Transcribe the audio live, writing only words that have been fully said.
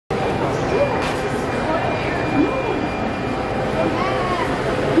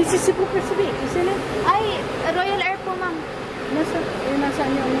c'est pour perceber. Ay, Royal Air po, ma'am. Nasaan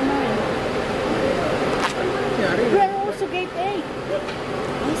yung ano na We're also gate 8.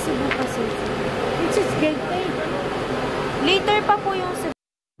 Ay, Cebu kasi. It's just gate 8. Later pa po yung Cebu.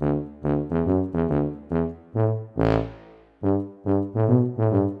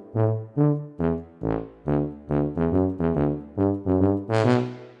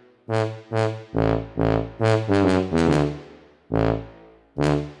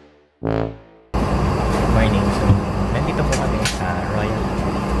 Morning. So, nandito po kami sa Royal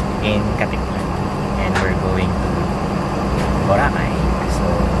in Katiklan and we're going to Boracay. So,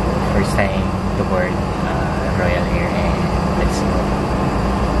 first time to board Royal Air and let's see what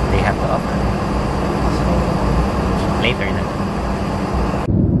they have to offer. So, later na.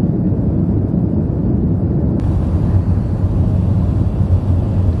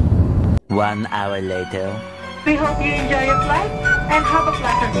 1 hour later. We hope you enjoy your flight and have a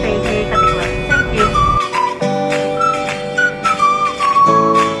pleasant stay here in Katiklan. Thank you.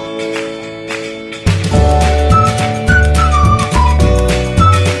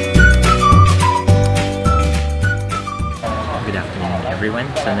 Good afternoon everyone.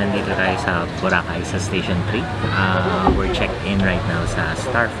 So nandito tayo sa Boracay sa Station 3. We're checked in right now sa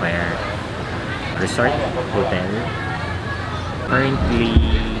Starfire Resort Hotel. Currently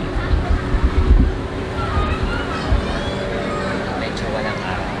medyo walang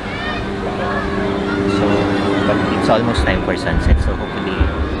araw. So but it's almost time for sunset. So hopefully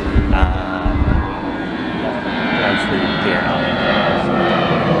clouds will clear out.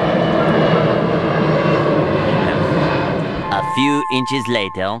 A few inches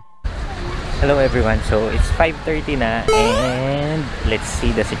later. Hello everyone, so it's 5:30 na and let's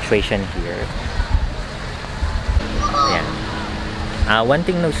see the situation here. Ayan. One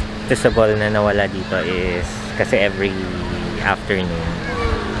thing noticeable na nawala dito is kasi every afternoon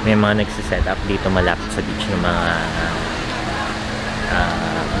may mga nagsiset up dito malapit sa beach ng mga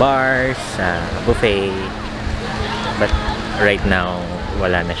bars, buffet, but right now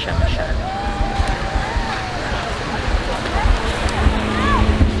wala na siya masyado.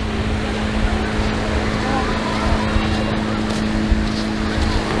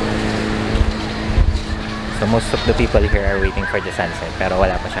 So most of the people here are waiting for the sunset pero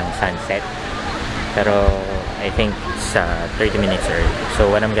wala pa siyang sunset. Pero I think it's 30 minutes early. So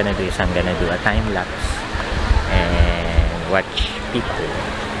what I'm gonna do is I'm gonna do a time lapse and watch people.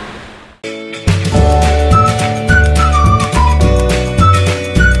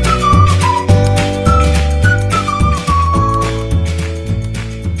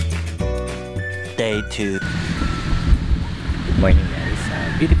 Day 2. Good morning guys.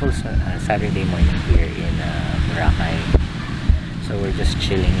 Beautiful Saturday morning here in Boracay. So we're just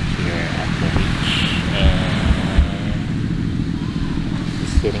chilling here at the beach and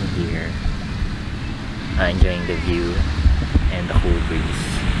just sitting here enjoying the view and the cool breeze.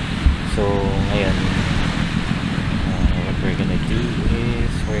 So ngayon what we're gonna do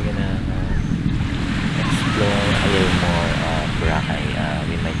is we're gonna explore a little more Boracay.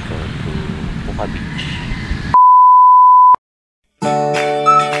 We might go to Puka Beach.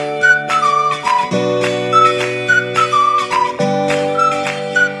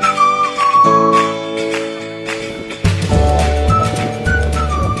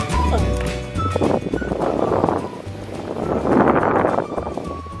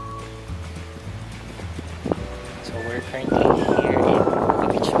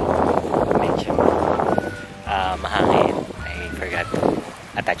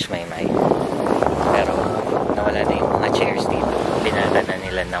 Attach my mic pero nawala na yung mga chairs dito, binalda na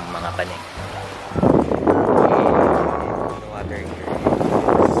nila ng mga panig. The water here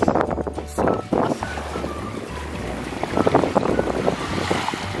is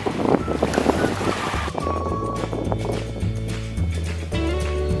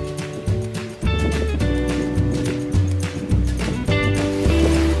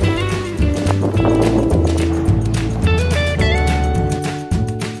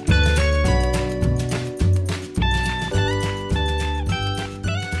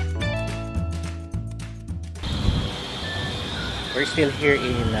we're still here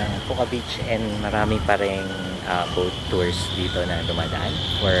in Puka Beach and marami pa ring boat tours dito na dumadaan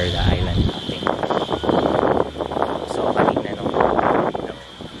for the island hopping. So kanina nung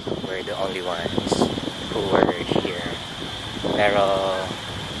we're the only ones who were here. Pero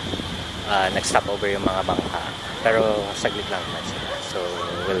nag-stop over yung mga bangka. Pero saglit lang naman sila. So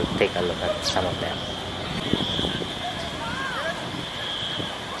we'll take a look at some of them.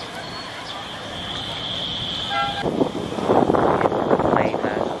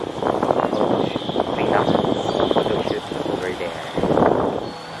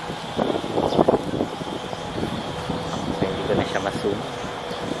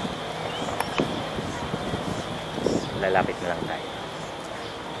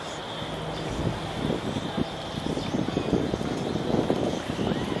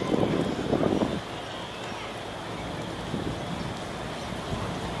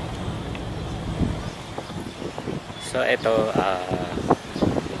 So ito,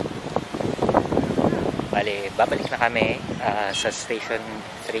 bali, babalik na kami sa Station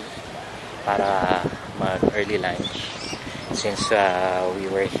 3 para mag-early lunch since we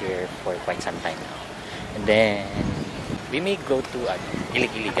were here for quite some time now. And then, we may go to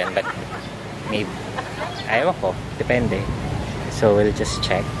Ilig-Iligan, but maybe, ayaw ko, depende. So, we'll just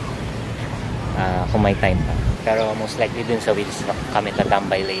check kung may time pa. Pero most likely dun sa Wills kami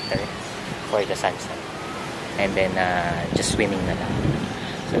tatambay later for the sunset. And then, just swimming na lang.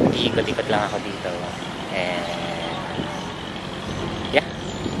 So, iikot-ikot lang ako dito. And, yeah.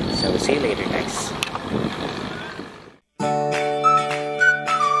 So, see you later, guys.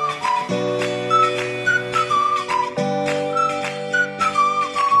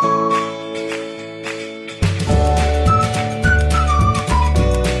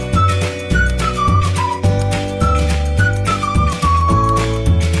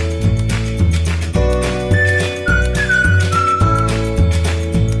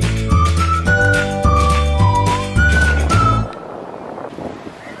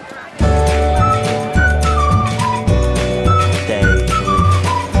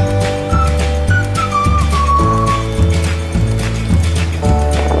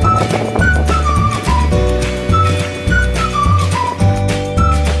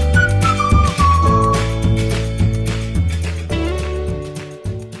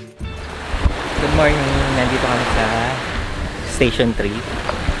 Good morning! Nandito kami sa Station 3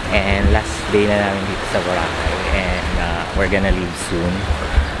 and last day na namin dito sa Boracay, and we're gonna leave soon.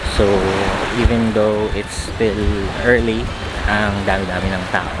 So even though it's still early, ang dami-dami ng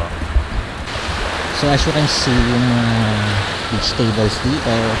tao. So as you can see, yung beach tables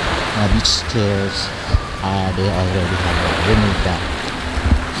dito, beach chairs, they already have removed that.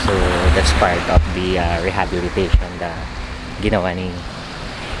 So that's part of the rehabilitation na ginawa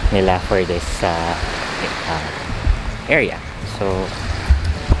nila for this area. So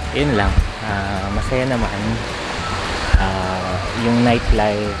yun lang, masaya naman. Yung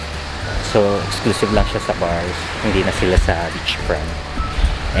nightlife, so exclusive lang siya sa bars, hindi na sila sa beachfront.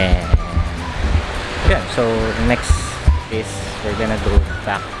 And yeah, so next is we're gonna go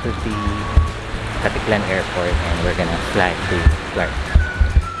back to the Caticlan airport and we're gonna fly to Clark.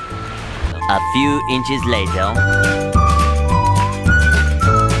 A few inches later.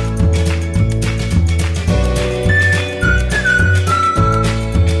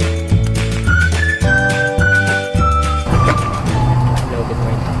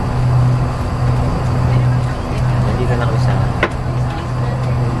 Nandito na kami sa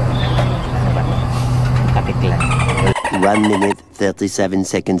 1 minute 37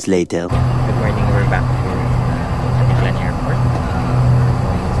 seconds later.